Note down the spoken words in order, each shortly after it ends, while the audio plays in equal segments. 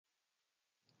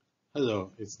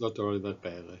Hello, it's Dr. Oliver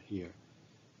Pelle here.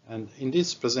 And in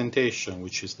this presentation,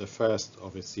 which is the first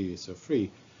of a series of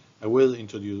three, I will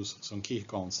introduce some key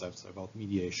concepts about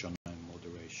mediation and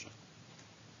moderation.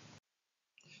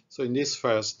 So in this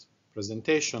first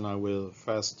presentation, I will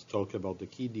first talk about the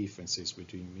key differences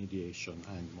between mediation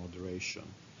and moderation.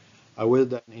 I will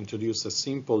then introduce a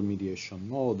simple mediation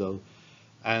model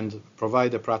and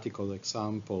provide a practical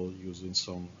example using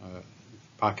some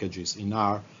packages in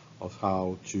R of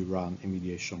how to run a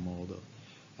mediation model.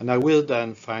 And I will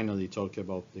then finally talk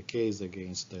about the case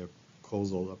against the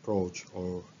causal approach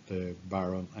or the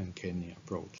Barron and Kenny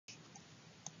approach.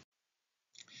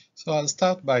 So I'll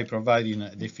start by providing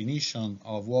a definition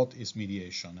of what is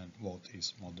mediation and what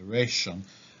is moderation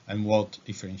and what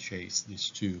differentiates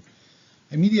these two.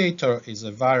 A mediator is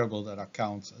a variable that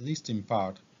accounts, at least in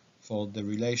part, for the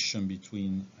relation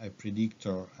between a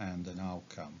predictor and an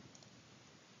outcome.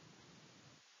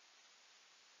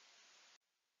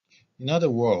 In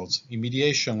other words, in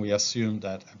mediation we assume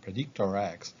that a predictor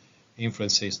X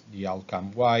influences the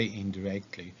outcome Y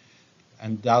indirectly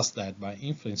and does that by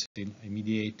influencing a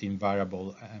mediating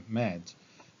variable med,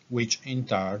 which in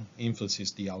turn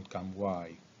influences the outcome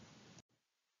Y.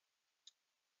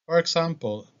 For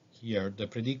example, here the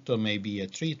predictor may be a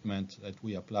treatment that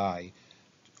we apply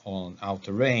on our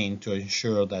terrain to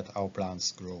ensure that our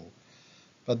plants grow.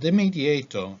 But the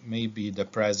mediator may be the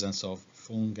presence of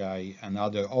fungi and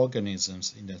other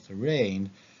organisms in the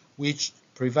terrain which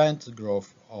prevent the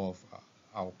growth of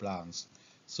our plants.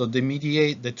 So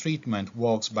the treatment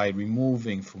works by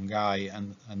removing fungi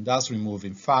and thus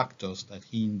removing factors that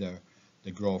hinder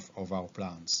the growth of our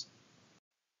plants.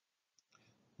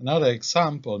 Another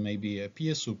example may be a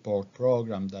peer support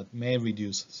program that may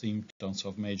reduce symptoms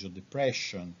of major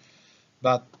depression,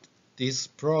 but this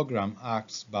program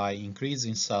acts by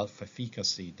increasing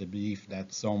self-efficacy, the belief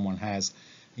that someone has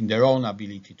in their own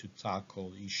ability to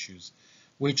tackle issues,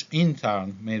 which in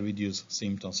turn may reduce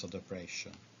symptoms of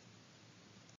depression.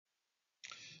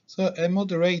 So a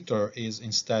moderator is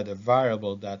instead a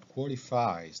variable that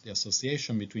qualifies the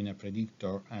association between a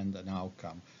predictor and an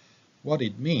outcome. What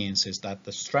it means is that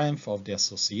the strength of the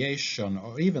association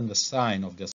or even the sign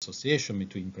of the association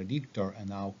between predictor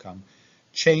and outcome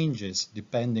changes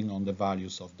depending on the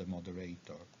values of the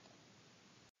moderator.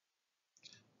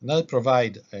 And I'll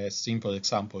provide a simple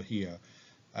example here.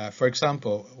 For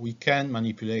example, we can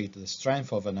manipulate the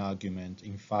strength of an argument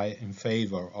in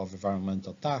favor of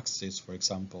environmental taxes, for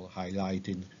example,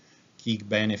 highlighting key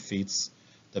benefits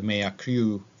that may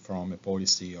accrue from a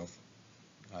policy of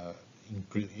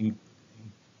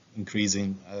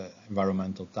increasing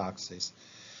environmental taxes.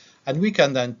 And we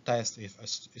can then test if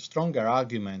stronger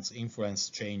arguments influence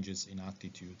changes in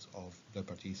attitudes of the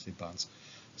participants.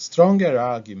 Stronger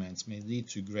arguments may lead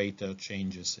to greater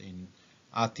changes in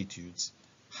attitudes.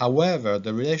 However,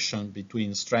 the relation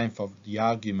between strength of the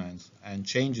argument and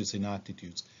changes in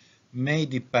attitudes may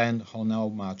depend on how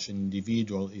much an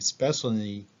individual is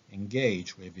personally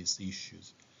engaged with these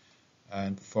issues.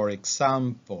 And for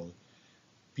example,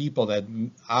 people that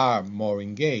are more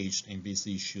engaged in these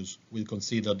issues will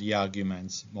consider the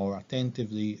arguments more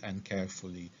attentively and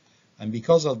carefully. And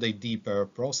because of the deeper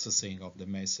processing of the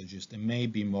messages, they may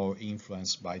be more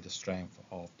influenced by the strength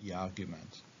of the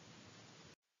argument.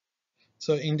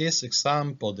 So in this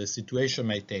example, the situation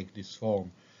may take this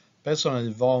form. Personal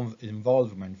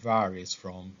involvement varies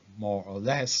from more or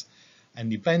less, and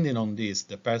depending on this,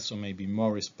 the person may be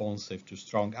more responsive to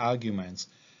strong arguments,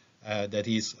 that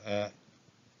is,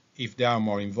 if they are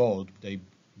more involved, they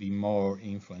be more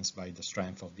influenced by the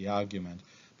strength of the argument.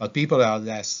 But people that are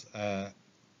less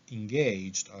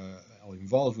engaged or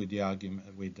involved with the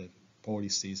argument, with the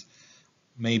policies,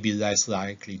 may be less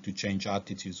likely to change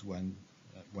attitudes when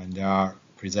they are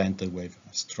presented with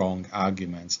strong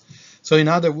arguments. So in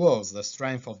other words, the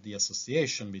strength of the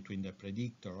association between the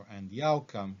predictor and the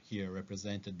outcome, here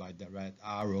represented by the red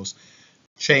arrows,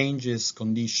 changes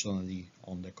conditionally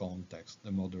on the context,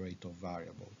 the moderator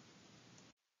variable.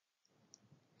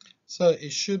 So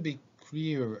it should be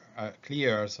clear at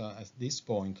this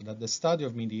point that the study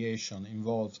of mediation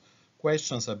involves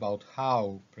questions about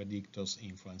how predictors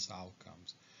influence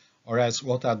outcomes, or as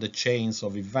what are the chains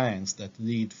of events that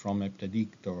lead from a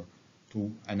predictor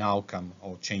to an outcome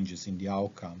or changes in the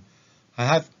outcome. I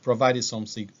have provided some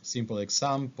simple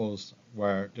examples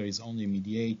where there is only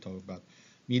mediator, but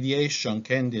mediation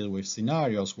can deal with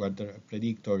scenarios where the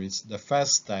predictor is the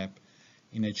first step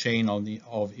in a chain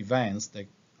of events that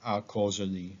are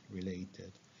causally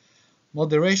related.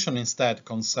 Moderation instead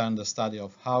concerns the study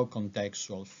of how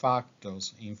contextual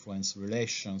factors influence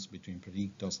relations between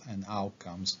predictors and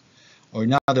outcomes, or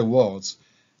in other words,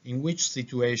 in which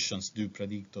situations do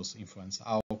predictors influence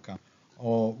outcome,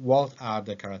 or what are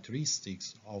the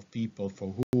characteristics of people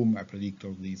for whom a predictor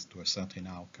leads to a certain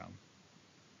outcome.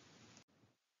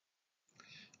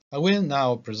 I will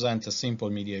now present a simple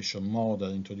mediation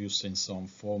model introducing some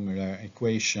formula,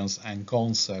 equations, and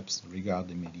concepts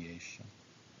regarding mediation.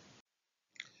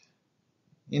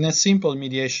 In a simple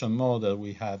mediation model,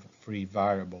 we have three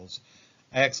variables.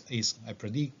 X is a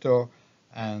predictor,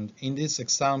 and in this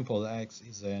example, X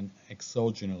is an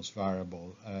exogenous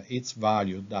variable. Its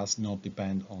value does not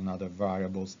depend on other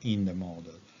variables in the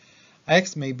model.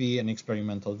 X may be an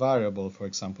experimental variable, for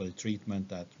example, a treatment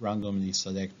that randomly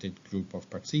selected group of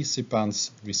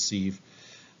participants receive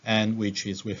and which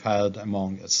is withheld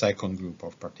among a second group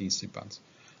of participants.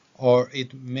 Or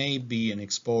it may be an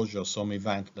exposure, some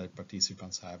event that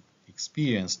participants have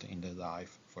experienced in their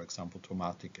life, for example,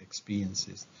 traumatic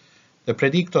experiences. The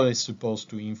predictor is supposed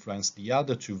to influence the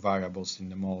other two variables in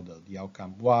the model, the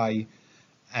outcome Y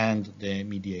and the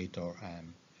mediator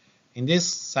M. In this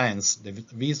sense,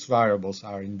 these variables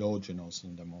are endogenous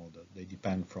in the model. They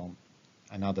depend from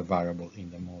another variable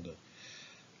in the model.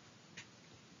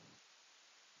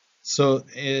 So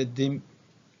the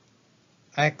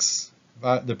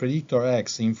predictor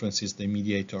X influences the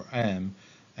mediator M,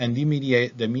 and the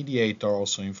mediator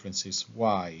also influences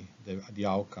Y, the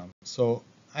outcome. So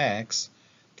X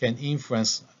can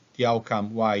influence the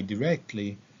outcome Y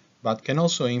directly, but can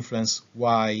also influence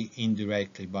Y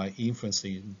indirectly by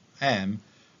influencing M,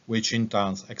 which in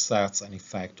turn exerts an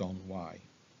effect on Y.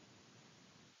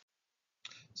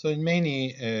 So in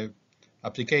many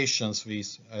applications,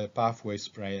 these pathways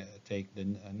take the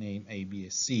name A, B,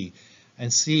 and C,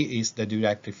 and C is the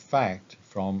direct effect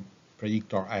from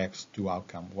predictor X to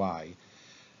outcome Y.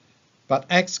 But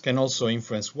X can also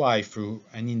influence Y through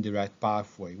an indirect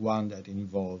pathway, one that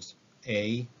involves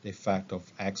A, the effect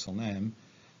of X on M,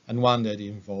 and one that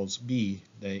involves B,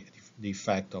 the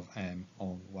effect of M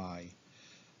on Y.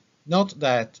 Note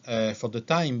that for the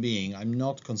time being, I'm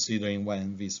not considering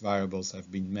when these variables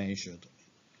have been measured.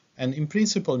 And in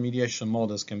principle, mediation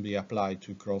models can be applied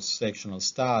to cross-sectional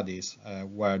studies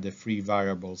where the three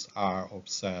variables are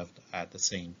observed at the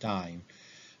same time,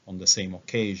 on the same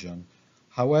occasion.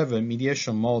 However,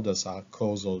 mediation models are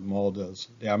causal models.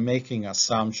 They are making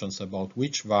assumptions about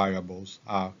which variables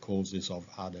are causes of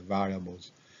other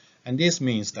variables. And this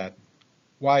means that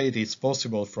while it is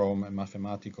possible from a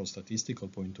mathematical statistical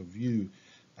point of view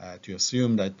to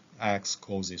assume that X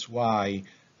causes Y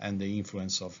and the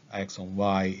influence of X on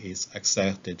Y is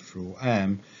exerted through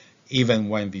M, even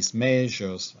when these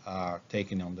measures are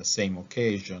taken on the same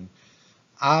occasion,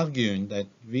 arguing that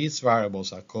these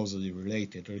variables are causally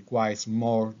related requires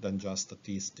more than just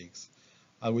statistics.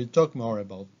 I will talk more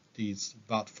about this,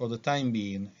 but for the time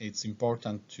being, it's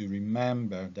important to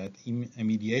remember that in a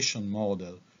mediation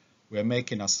model, we are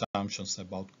making assumptions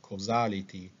about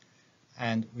causality,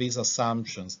 and these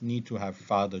assumptions need to have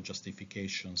further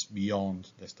justifications beyond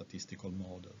the statistical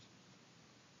model.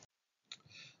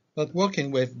 But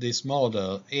working with this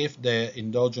model, if the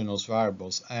endogenous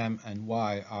variables M and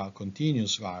Y are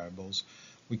continuous variables,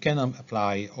 we can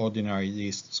apply ordinary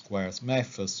least squares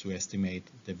methods to estimate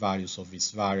the values of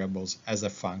these variables as a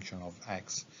function of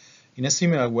X, in a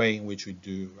similar way in which we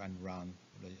do and run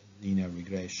linear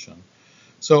regression.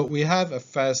 So we have a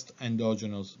first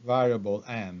endogenous variable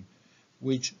M,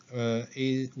 which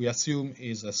we assume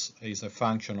is a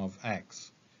function of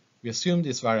X. We assume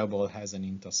this variable has an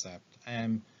intercept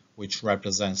M, which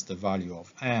represents the value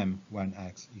of M when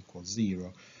X equals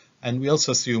 0. And we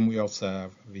also assume we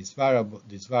observe this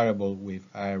variable with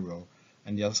error,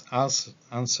 and the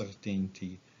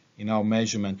uncertainty in our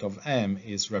measurement of M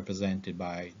is represented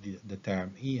by the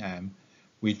term EM,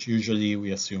 which usually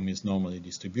we assume is normally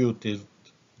distributed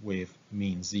with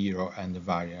mean 0 and the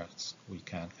variance we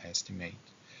can estimate.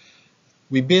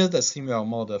 We build a similar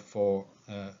model for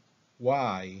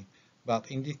Y,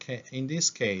 but in this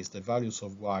case, the values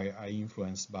of Y are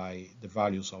influenced by the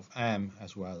values of M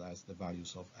as well as the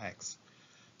values of X.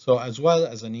 So as well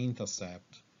as an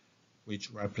intercept,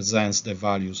 which represents the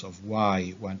values of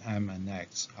Y when M and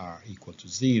X are equal to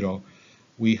 0,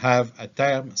 we have a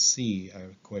term C, a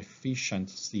coefficient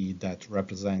C, that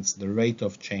represents the rate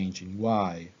of change in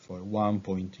Y for a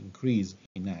 1-point increase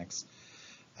in X,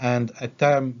 and a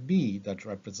term B that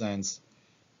represents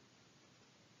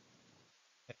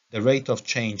the rate of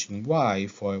change in Y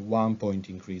for a 1-point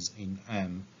increase in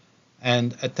M,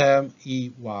 and a term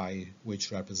EY,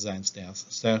 which represents the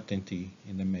uncertainty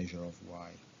in the measure of Y.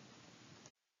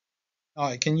 Now,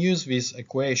 I can use these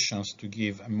equations to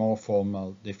give a more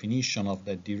formal definition of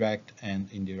the direct and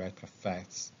indirect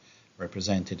effects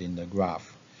represented in the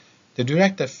graph. The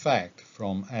direct effect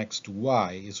from x to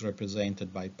y is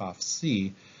represented by path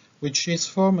C, which is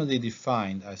formally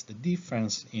defined as the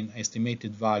difference in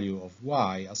estimated value of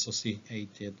y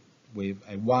associated with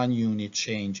a 1 unit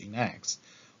change in x,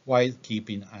 while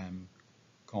keeping m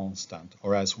constant,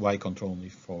 or as y controlling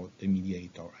for the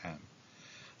mediator m.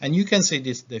 And you can see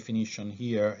this definition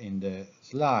here in the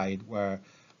slide, where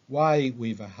y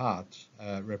with a hat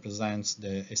represents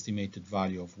the estimated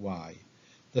value of y.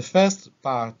 The first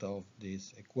part of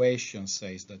this equation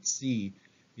says that C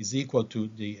is equal to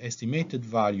the estimated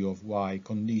value of y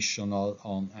conditional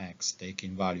on x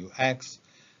taking value x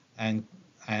and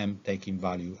m taking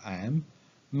value m,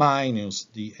 minus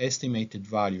the estimated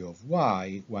value of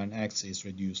y when x is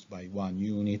reduced by 1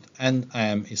 unit and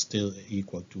m is still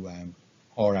equal to m,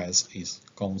 or as is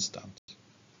constant.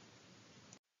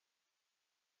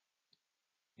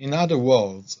 In other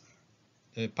words,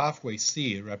 the pathway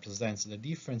C represents the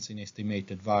difference in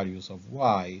estimated values of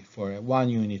y for a 1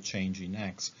 unit change in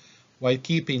x, while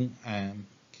keeping m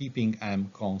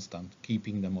constant,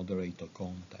 keeping the moderator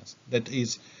constant. That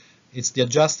is, it's the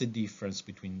adjusted difference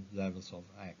between levels of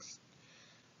x.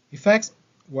 If x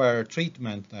were a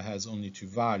treatment that has only two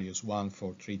values, one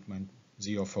for treatment,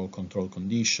 0 for control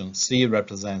condition, C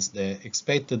represents the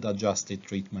expected adjusted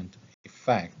treatment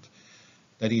effect,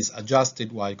 that is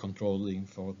adjusted while controlling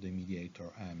for the mediator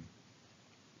m.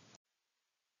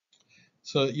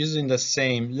 So using the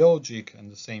same logic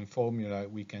and the same formula,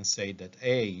 we can say that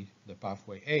A, the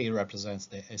pathway A, represents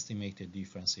the estimated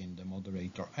difference in the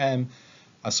moderator m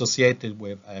associated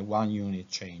with a 1 unit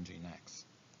change in x.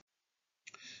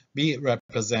 B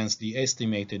represents the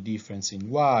estimated difference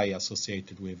in y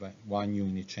associated with a 1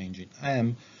 unit change in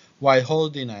m while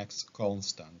holding x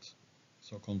constant,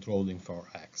 so controlling for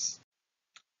x.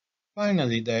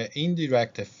 Finally, the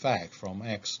indirect effect from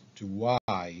x to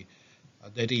y,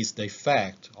 that is the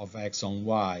effect of x on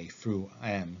y through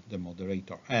m, the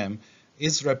moderator m,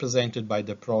 is represented by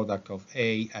the product of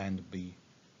A and B.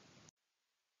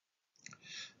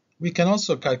 We can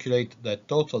also calculate the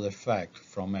total effect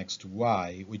from x to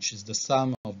y, which is the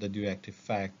sum of the direct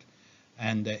effect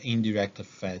and the indirect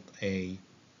effect A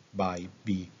by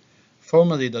B.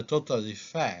 Formally, the total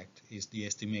effect is the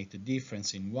estimated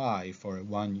difference in y for a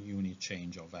 1 unit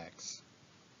change of x.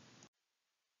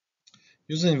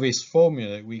 Using this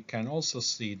formula, we can also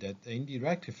see that the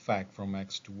indirect effect from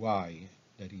x to y,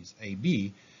 that is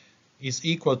AB, is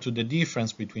equal to the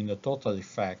difference between the total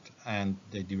effect and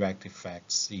the direct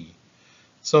effect C.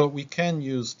 So we can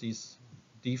use this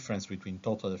difference between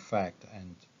total effect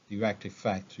and direct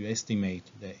effect to estimate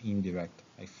the indirect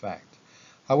effect.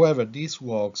 However, this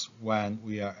works when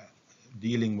we are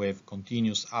dealing with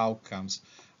continuous outcomes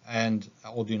and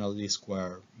ordinal least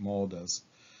square models.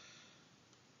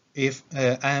 If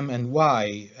m and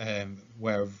y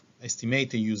were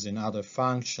estimated using other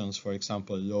functions, for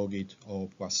example logit or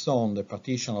Poisson, the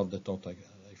partition of the total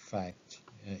effect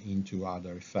into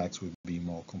other effects would be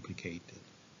more complicated.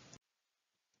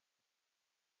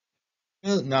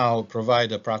 We'll now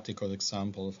provide a practical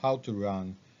example of how to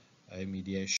run a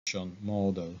mediation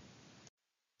model.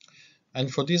 And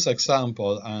for this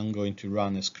example, I'm going to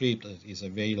run a script that is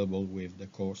available with the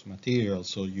course material,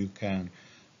 so you can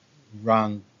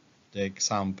run the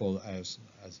example as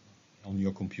on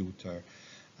your computer.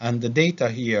 And the data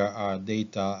here are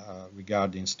data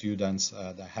regarding students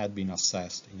that had been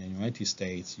assessed in the United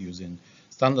States using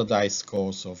standardized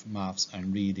scores of maths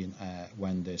and reading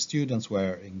when the students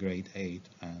were in grade 8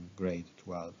 and grade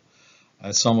 12.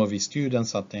 Some of these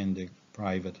students attended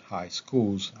private high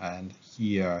schools, and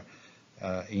here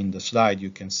in the slide you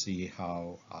can see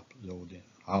how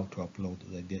to upload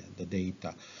the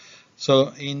data.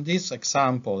 So in this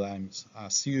example, I'm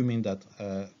assuming that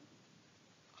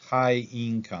high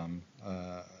income,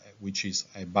 which is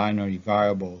a binary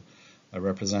variable,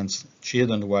 represents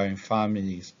children who are in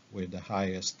families with the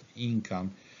highest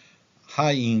income.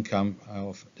 High income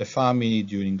of the family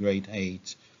during grade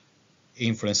 8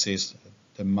 influences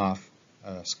the math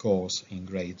scores in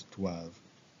grade 12.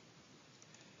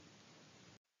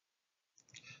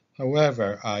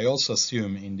 However, I also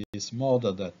assume in this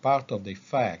model that part of the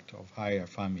effect of higher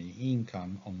family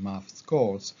income on math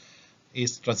scores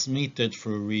is transmitted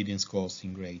through reading scores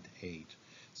in grade 8.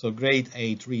 So grade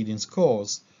 8 reading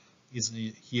scores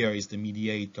here is the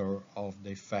mediator of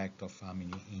the effect of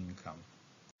family income.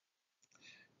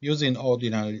 Using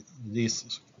ordinal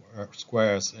least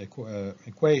squares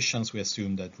equations, we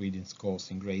assume that reading scores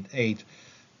in grade 8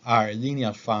 are a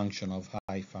linear function of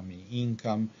high family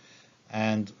income,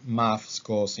 and math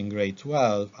scores in grade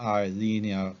 12 are a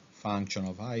linear function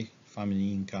of high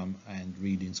family income and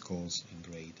reading scores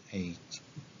in grade 8.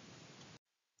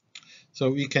 So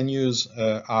we can use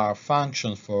our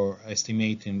function for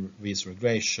estimating these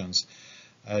regressions.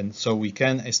 And so we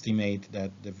can estimate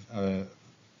that the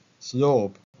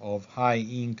slope of high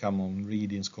income on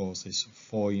reading scores is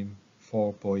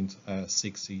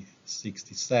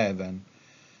 4.67.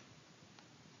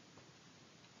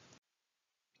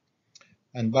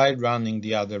 And by running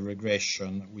the other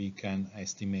regression, we can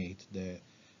estimate the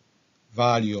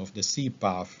value of the C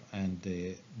path and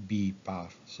the B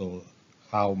path. So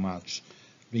how much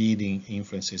reading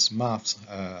influences maths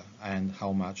and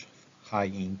how much high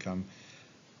income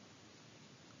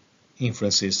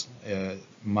influences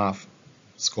math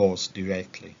scores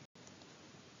directly.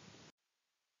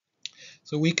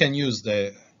 So we can use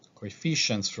the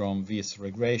coefficients from these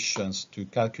regressions to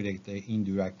calculate the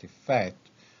indirect effect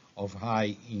of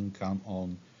high income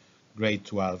on grade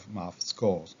 12 math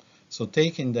scores. So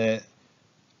taking the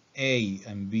A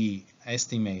and B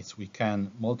estimates, we can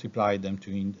multiply them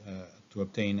to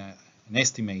obtain an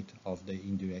estimate of the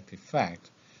indirect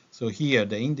effect. So here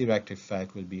the indirect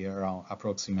effect will be around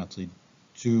approximately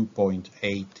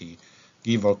 2.80,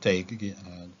 give or take,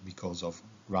 because of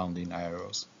rounding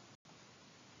errors.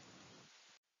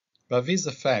 But these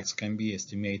effects can be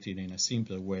estimated in a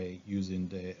simpler way using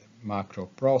the macro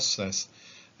process,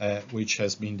 which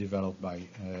has been developed by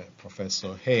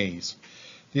Professor Hayes.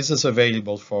 This is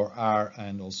available for R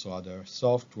and also other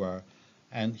software.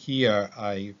 And here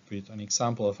I put an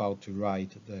example of how to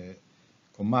write the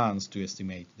commands to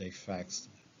estimate the effects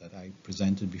that I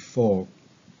presented before.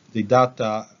 The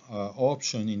data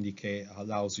option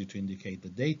allows you to indicate the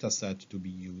data set to be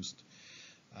used.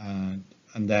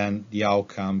 And then the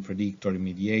outcome predictor and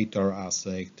mediator are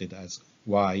selected as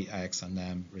Y, X, and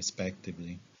M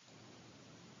respectively.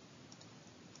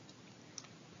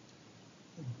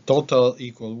 Total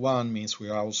equal 1 means we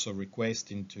are also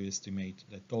requesting to estimate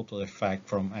the total effect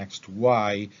from X to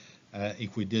Y.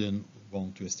 If we didn't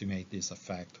want to estimate this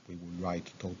effect, we would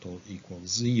write total equals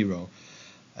 0.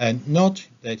 And note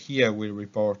that here we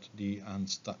report the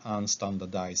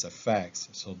unstandardized effects.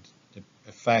 So the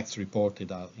effects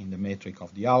reported are in the metric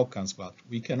of the outcomes, but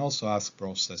we can also ask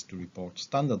process to report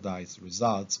standardized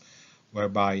results,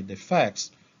 whereby the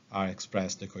effects are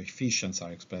expressed, the coefficients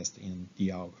are expressed in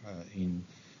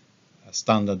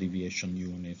standard deviation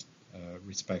units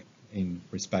in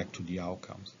respect to the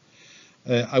outcomes.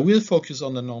 I will focus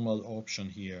on the normal option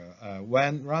here.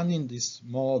 When running this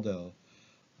model,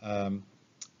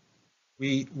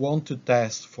 we want to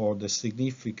test for the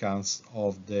significance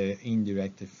of the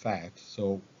indirect effect.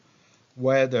 So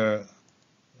whether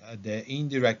the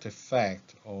indirect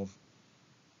effect of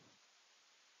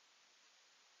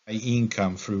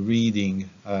income through reading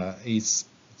is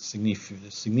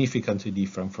significantly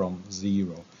different from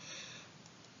 0.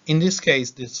 In this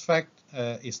case, this fact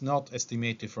is not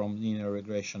estimated from linear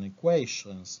regression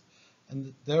equations,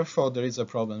 and therefore there is a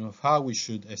problem of how we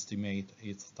should estimate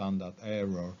its standard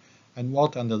error and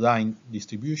what underlying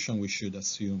distribution we should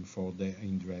assume for the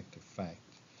indirect effect.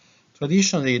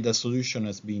 Traditionally, the solution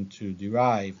has been to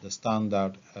derive the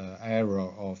standard error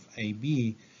of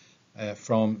AB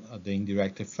from the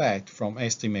indirect effect from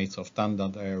estimates of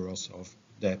standard errors of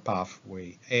the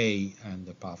pathway A and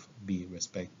the path B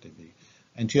respectively,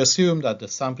 and to assume that the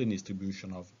sampling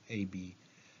distribution of AB,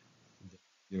 the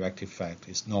direct effect,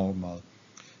 is normal.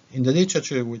 In the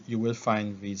literature, you will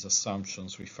find these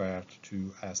assumptions referred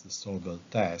to as the Sobel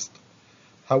test.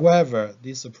 However,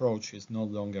 this approach is no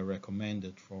longer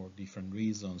recommended for different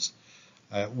reasons.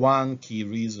 One key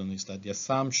reason is that the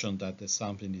assumption that the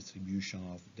sampling distribution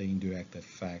of the indirect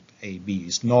effect AB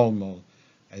is normal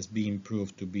has been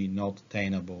proved to be not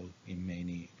tenable in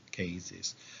many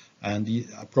cases. And the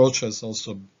approach has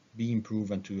also been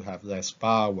proven to have less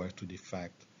power to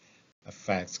detect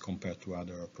effects compared to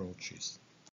other approaches.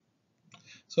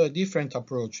 So a different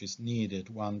approach is needed.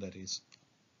 One that is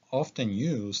often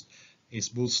used is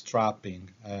bootstrapping,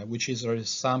 which is a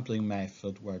resampling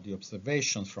method where the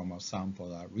observations from a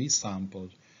sample are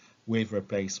resampled with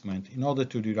replacement in order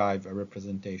to derive a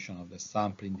representation of the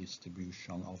sampling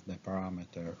distribution of the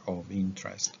parameter of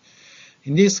interest.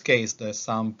 In this case, the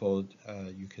sampled,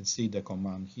 you can see the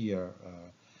command here,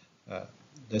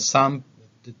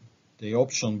 the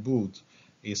option boot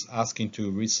is asking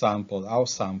to resample our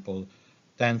sample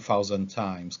 10,000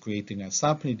 times, creating a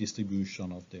sampling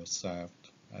distribution of the observed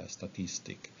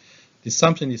statistic. The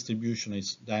sampling distribution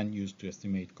is then used to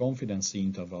estimate confidence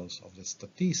intervals of the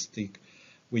statistic,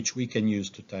 which we can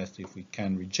use to test if we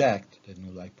can reject the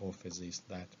null hypothesis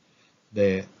that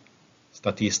the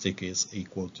statistic is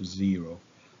equal to 0.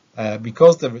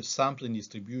 Because the sampling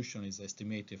distribution is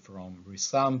estimated from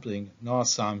resampling, no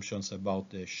assumptions about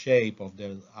the shape of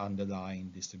the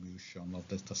underlying distribution of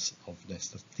the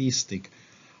statistic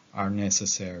are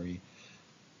necessary.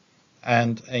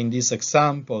 And in this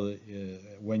example,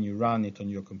 when you run it on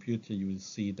your computer, you will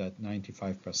see that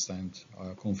 95%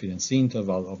 confidence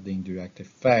interval of the indirect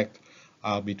effect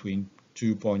are between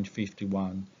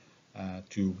 2.51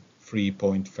 to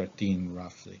 3.13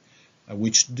 roughly,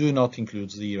 which do not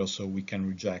include zero, so we can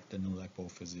reject the null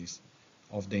hypothesis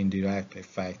of the indirect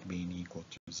effect being equal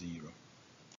to zero.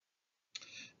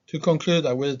 To conclude,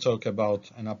 I will talk about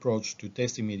an approach to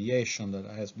testing mediation that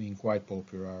has been quite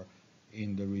popular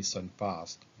in the recent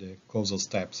past, the causal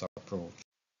steps approach.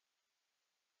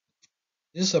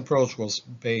 This approach was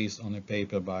based on a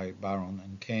paper by Baron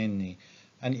and Kenny,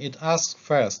 and it asks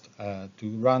first to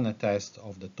run a test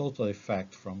of the total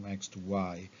effect from X to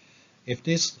Y. If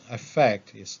this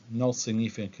effect is not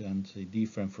significantly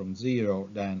different from zero,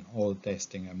 then all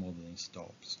testing and modeling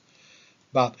stops.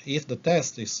 But if the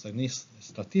test is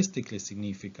statistically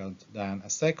significant, then a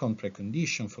second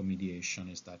precondition for mediation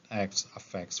is that X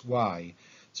affects Y,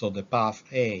 so the path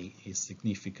A is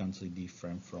significantly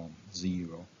different from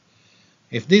zero.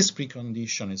 If this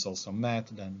precondition is also met,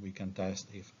 then we can test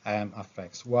if M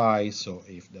affects Y, so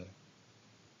if the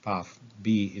path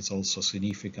B is also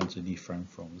significantly different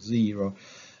from zero.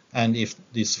 And if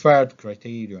this third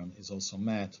criterion is also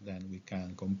met, then we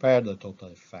can compare the total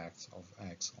effects of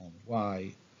X on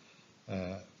Y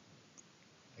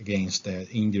against the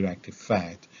indirect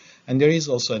effect. And there is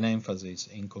also an emphasis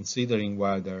in considering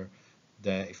whether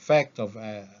the effect of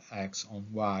X on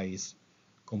Y is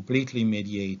completely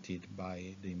mediated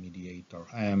by the mediator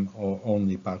M or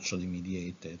only partially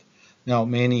mediated. Now,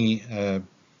 many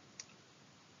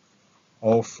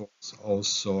authors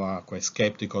also are quite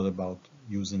skeptical about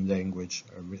using language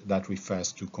that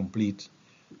refers to complete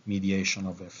mediation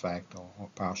of effect or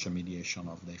partial mediation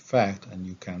of the effect, and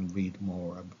you can read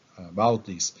more about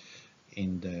this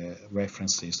in the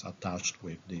references attached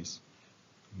with this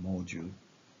module.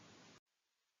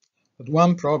 But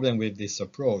one problem with this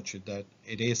approach is that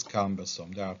it is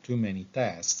cumbersome. There are too many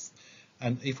tests.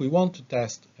 And if we want to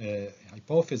test a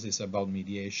hypothesis about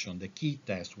mediation, the key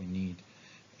test we need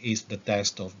is the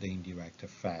test of the indirect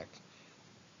effect.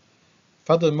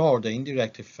 Furthermore, the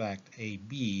indirect effect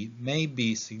AB may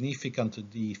be significantly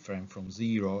different from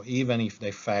zero, even if the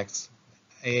effects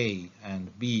A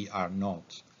and B are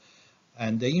not.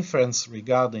 And the inference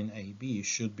regarding AB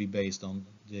should be based on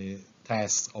the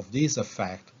tests of this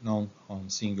effect, not on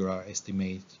singular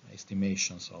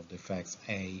estimations of the effects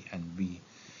A and B.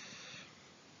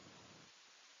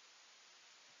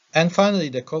 And finally,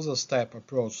 the causal step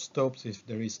approach stops if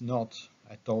there isn't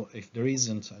a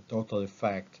total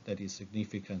effect that is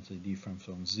significantly different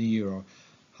from zero.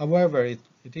 However,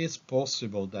 it is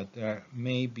possible that there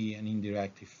may be an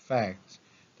indirect effect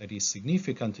that is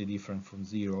significantly different from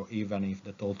zero, even if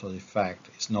the total effect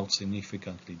is not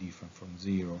significantly different from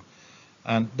zero.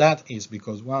 And that is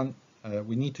because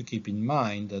we need to keep in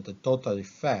mind that the total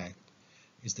effect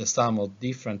is the sum of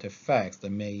different effects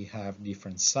that may have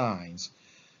different signs.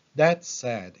 That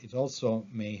said, it also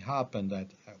may happen that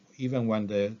even when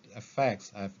the effects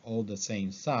have all the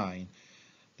same sign,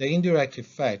 the indirect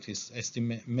effect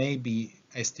may be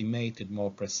estimated more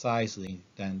precisely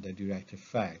than the direct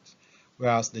effect,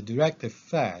 whereas the direct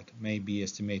effect may be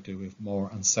estimated with more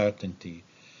uncertainty.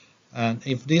 And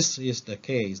if this is the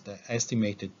case, the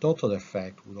estimated total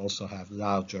effect will also have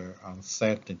larger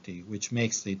uncertainty, which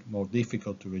makes it more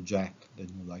difficult to reject the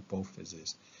null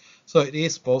hypothesis. So it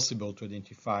is possible to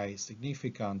identify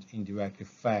significant indirect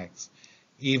effects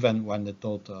even when the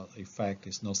total effect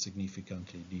is not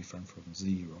significantly different from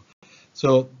zero.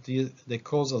 So the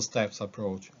causal steps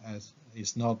approach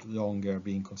is not longer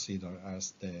being considered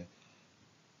as the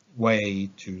way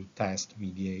to test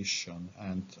mediation,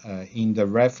 and in the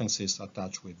references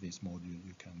attached with this module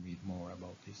you can read more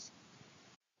about this.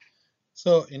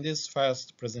 So in this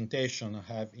first presentation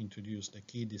I have introduced a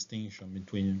key distinction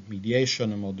between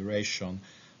mediation and moderation,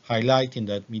 highlighting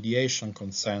that mediation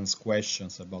concerns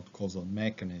questions about causal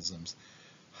mechanisms,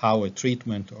 how a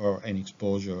treatment or an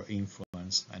exposure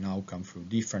influence an outcome through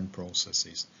different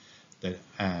processes that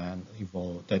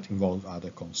involve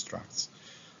other constructs.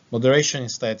 Moderation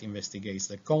instead investigates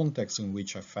the context in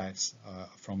which effects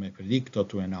from a predictor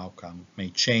to an outcome may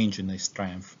change in their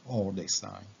strength or their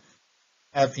sign.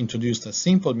 I have introduced a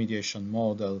simple mediation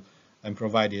model and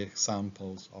provided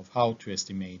examples of how to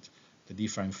estimate the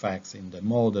different facts in the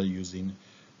model using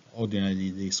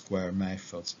ordinary least square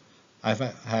methods. I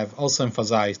have also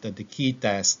emphasized that the key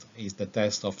test is the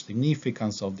test of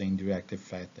significance of the indirect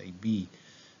effect AB.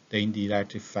 the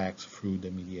indirect effects through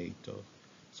the mediator.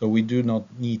 So we do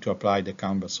not need to apply the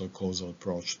canvas or causal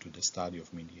approach to the study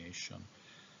of mediation.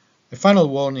 The final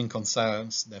warning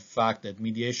concerns the fact that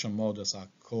mediation models are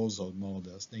causal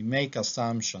models. They make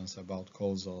assumptions about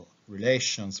causal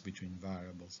relations between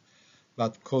variables,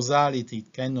 but causality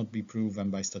cannot be proven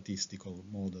by statistical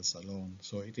models alone.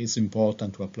 So it is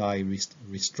important to apply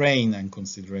restraint and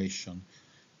consideration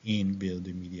in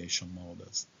building mediation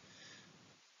models.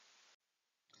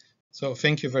 So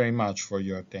thank you very much for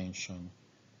your attention.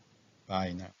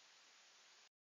 Bye now.